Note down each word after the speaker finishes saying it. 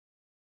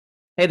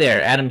Hey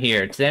there, Adam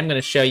here. Today I'm going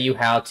to show you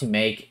how to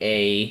make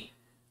a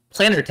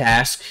planner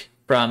task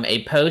from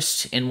a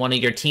post in one of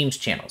your Teams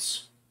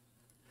channels.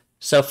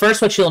 So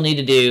first what you'll need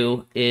to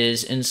do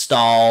is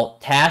install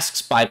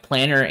Tasks by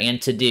Planner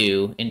and To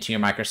Do into your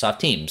Microsoft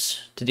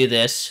Teams. To do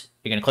this,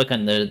 you're going to click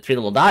on the three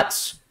little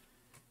dots,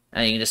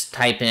 and you can just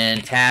type in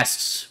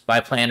Tasks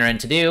by Planner and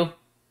To Do.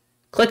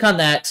 Click on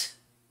that,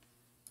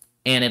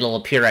 and it'll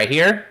appear right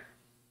here.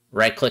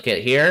 Right-click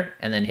it here,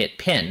 and then hit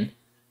Pin,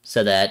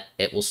 so that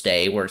it will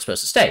stay where it's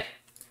supposed to stay.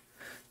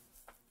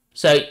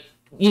 So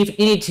you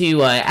need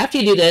to, after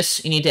you do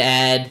this, you need to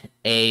add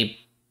a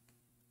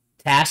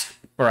task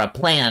or a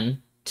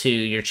plan to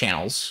your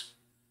channels.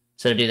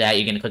 So to do that,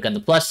 you're going to click on the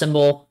plus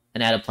symbol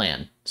and add a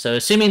plan. So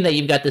assuming that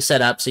you've got this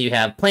set up so you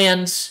have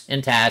plans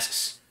and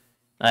tasks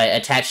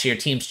attached to your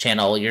Teams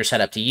channel, you're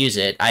set up to use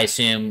it, I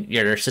assume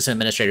your system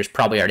administrator's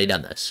probably already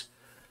done this.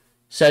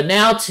 So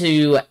now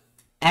to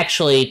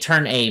actually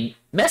turn a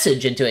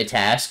message into a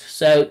task.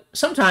 So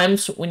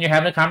sometimes when you're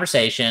having a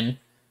conversation,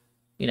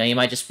 you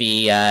might just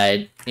be,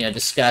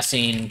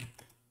 discussing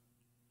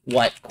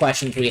what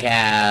questions we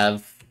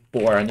have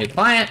for a new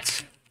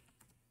client.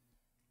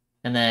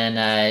 And then,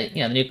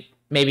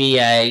 maybe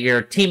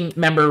your team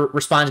member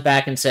responds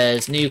back and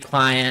says, new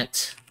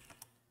client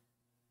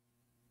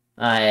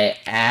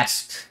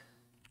asked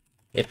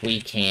if we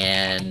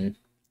can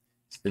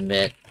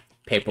submit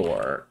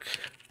paperwork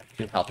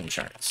to health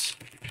insurance.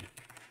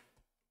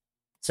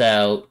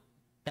 So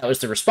that was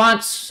the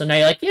response. So now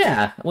you're like,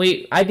 yeah,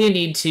 I do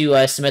need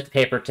to submit the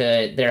paper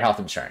to their health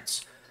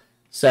insurance.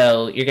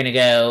 So you're going to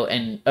go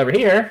and over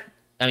here,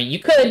 you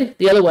could,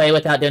 the other way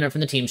without doing it from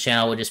the Teams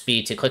channel would just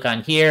be to click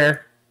on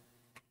here,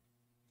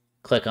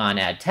 click on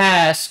add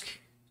task,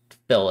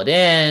 fill it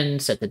in,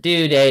 set the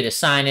due date,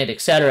 assign it,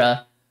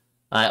 etc.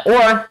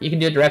 Or you can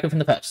do it directly from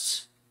the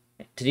posts.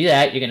 To do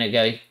that, you're going to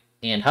go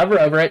and hover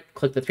over it,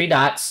 click the three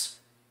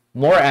dots,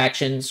 more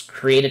actions,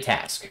 create a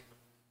task.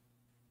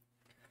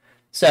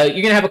 So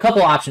you're going to have a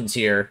couple options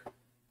here.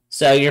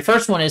 So your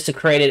first one is to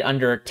create it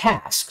under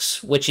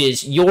tasks, which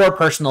is your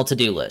personal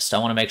to-do list. I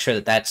want to make sure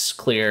that that's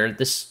clear.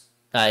 This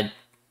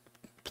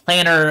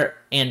planner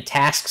and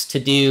tasks to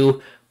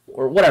do,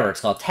 or whatever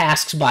it's called,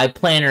 tasks by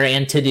planner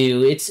and to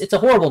do. It's a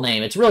horrible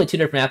name. It's really two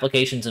different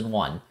applications in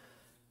one.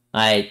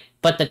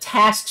 But the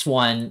tasks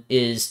one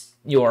is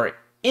your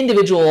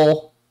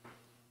individual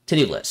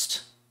to-do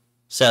list.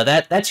 So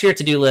that's your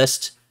to-do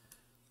list,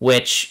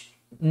 which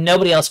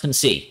nobody else can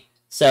see.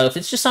 So if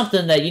it's just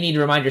something that you need to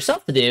remind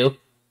yourself to do,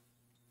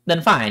 then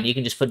fine, you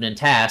can just put it in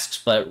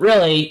tasks. But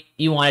really,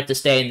 you want it to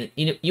stay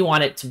in you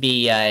want it to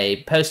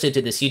be posted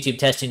to this YouTube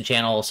testing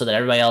channel so that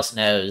everybody else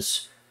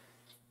knows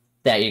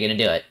that you're going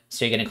to do it.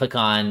 So you're going to click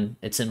on,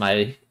 it's in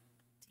my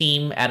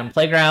team, Adam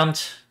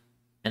Playground,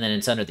 and then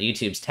it's under the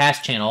YouTube's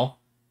task channel.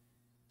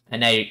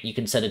 And now you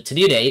can set a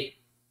to-do date.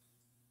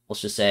 Let's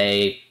just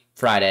say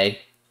Friday,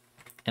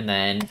 and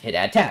then hit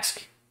add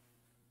task.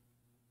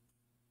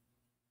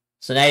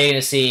 So now you're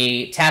going to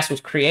see task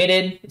was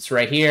created. It's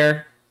right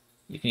here.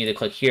 You can either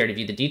click here to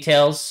view the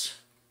details.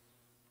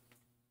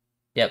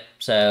 Yep,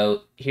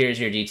 so here's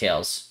your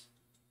details.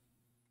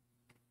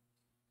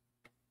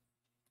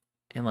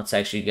 And let's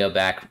actually go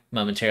back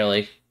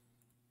momentarily.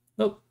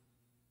 Oh,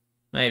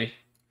 maybe.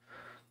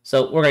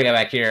 So we're going to go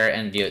back here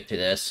and view it through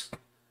this.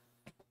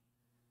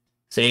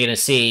 So you're going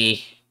to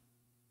see,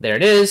 there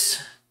it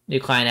is. New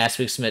client asked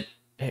me to submit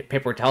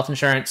paperwork to health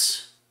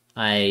insurance.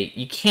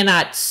 You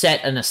cannot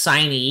set an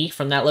assignee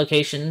from that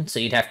location,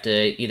 so you'd have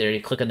to either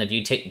click on the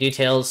view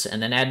details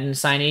and then add an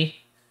assignee.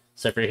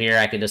 So for here,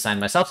 I could assign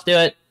myself to do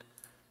it.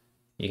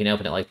 You can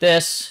open it like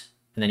this,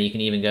 and then you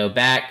can even go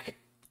back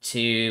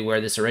to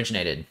where this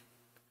originated.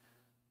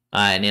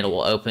 And it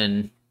will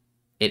open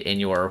it in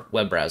your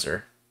web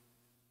browser.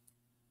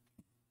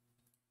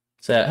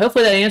 So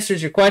hopefully that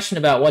answers your question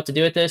about what to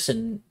do with this,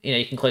 and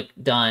you can click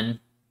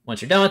done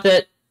once you're done with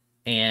it.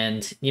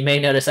 And you may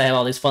notice I have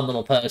all these fun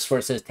little posts where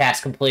it says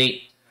task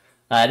complete.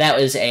 That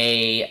was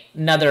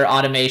another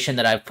automation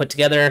that I've put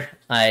together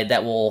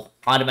that will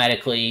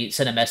automatically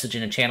send a message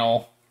in a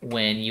channel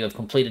when you have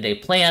completed a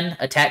plan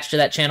attached to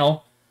that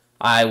channel.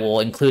 I will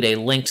include a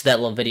link to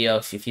that little video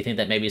if you think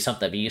that may be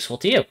something that'd be useful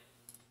to you.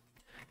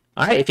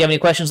 All right, if you have any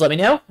questions, let me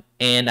know,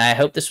 and I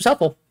hope this was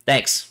helpful.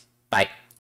 Thanks. Bye.